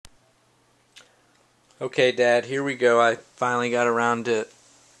Okay, Dad, here we go. I finally got around to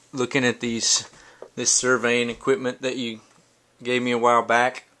looking at this surveying equipment that you gave me a while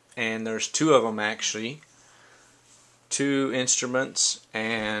back, and there's two of them actually. Two instruments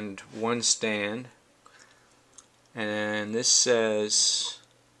and one stand. And this says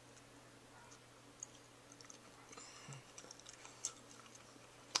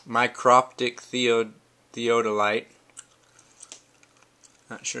microptic theodolite.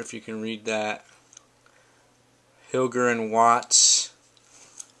 Not sure if you can read that. Hilger and Watts.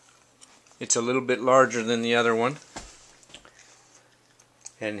 It's a little bit larger than the other one.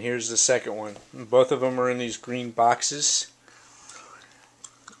 And here's the second one. Both of them are in these green boxes.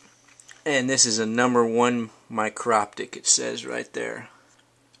 And this is a number 1 microptic, it says right there.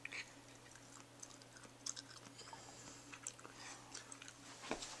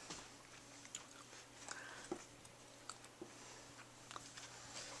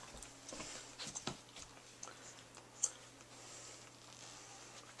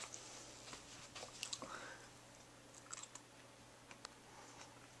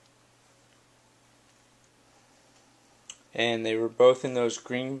 And they were both in those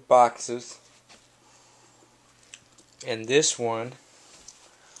green boxes. And this one,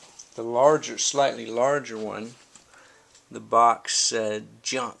 the larger, slightly larger one, the box said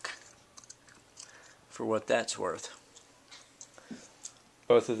junk, for what that's worth.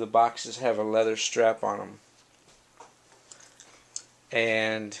 Both of the boxes have a leather strap on them.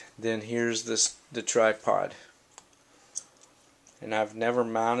 And then here's the tripod. And I've never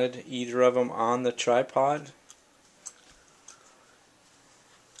mounted either of them on the tripod.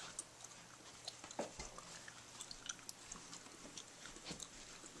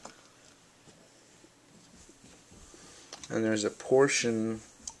 And there's a portion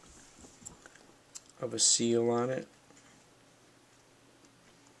of a seal on it.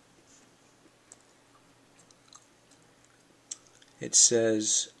 It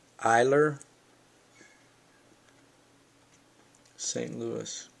says Eiler, St.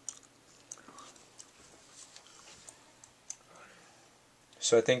 Louis.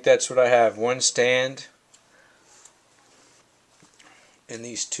 So I think that's what I have. One stand and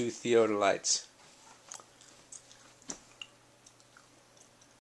these two Theodolites.